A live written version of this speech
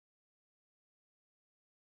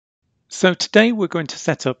So today we're going to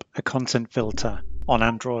set up a content filter on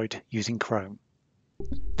Android using Chrome.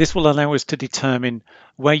 This will allow us to determine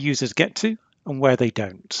where users get to and where they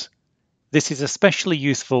don't. This is especially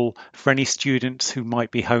useful for any students who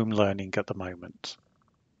might be home learning at the moment.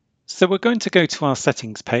 So we're going to go to our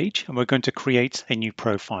settings page and we're going to create a new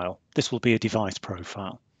profile. This will be a device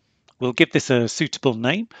profile. We'll give this a suitable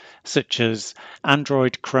name, such as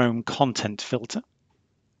Android Chrome Content Filter.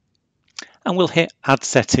 And we'll hit Add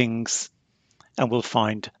Settings and we'll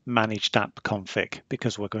find Managed App Config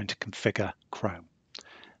because we're going to configure Chrome.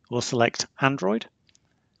 We'll select Android.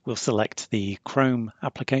 We'll select the Chrome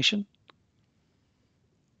application.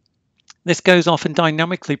 This goes off and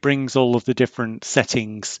dynamically brings all of the different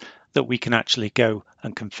settings that we can actually go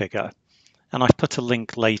and configure. And I've put a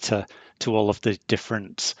link later to all of the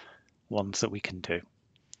different ones that we can do.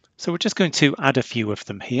 So we're just going to add a few of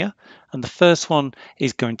them here. And the first one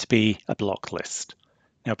is going to be a block list.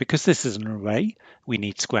 Now, because this is an array, we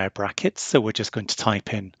need square brackets. So we're just going to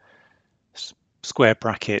type in square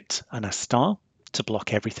bracket and a star to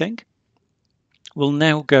block everything. We'll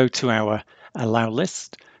now go to our allow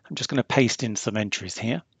list. I'm just going to paste in some entries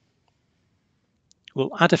here.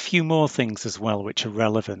 We'll add a few more things as well, which are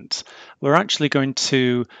relevant. We're actually going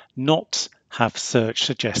to not have search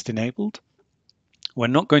suggest enabled. We're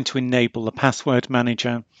not going to enable the password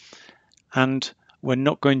manager, and we're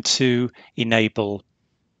not going to enable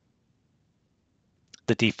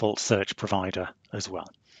the default search provider as well.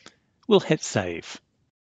 We'll hit save.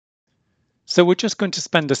 So we're just going to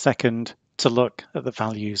spend a second to look at the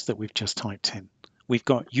values that we've just typed in. We've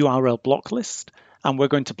got URL block list, and we're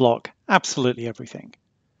going to block absolutely everything.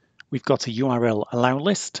 We've got a URL allow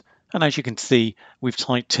list, and as you can see, we've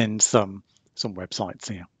typed in some websites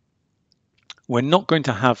here. We're not going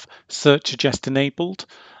to have search suggest enabled,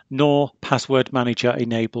 nor password manager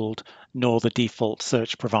enabled, nor the default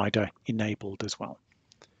search provider enabled as well.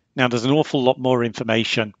 Now, there's an awful lot more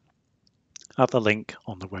information at the link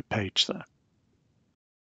on the web page there.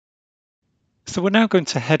 So we're now going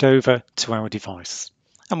to head over to our device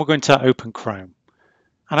and we're going to open Chrome.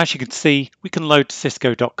 And as you can see, we can load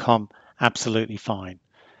cisco.com absolutely fine.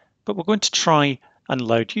 But we're going to try and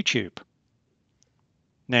load YouTube.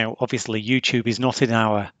 Now, obviously, YouTube is not in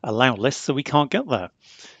our allow list, so we can't get there.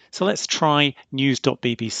 So let's try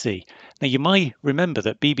news.bbc. Now, you might remember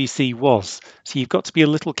that BBC was, so you've got to be a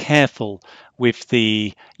little careful with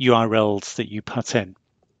the URLs that you put in.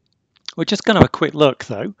 We're just going to have a quick look,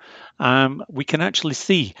 though. We can actually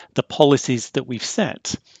see the policies that we've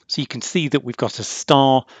set. So you can see that we've got a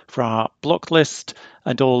star for our block list,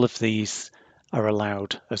 and all of these are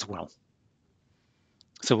allowed as well.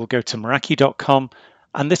 So we'll go to meraki.com,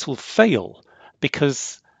 and this will fail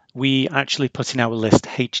because we actually put in our list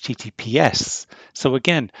HTTPS. So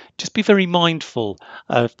again, just be very mindful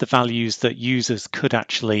of the values that users could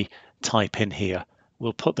actually type in here.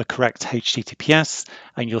 We'll put the correct HTTPS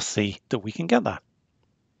and you'll see that we can get that.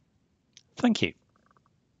 Thank you.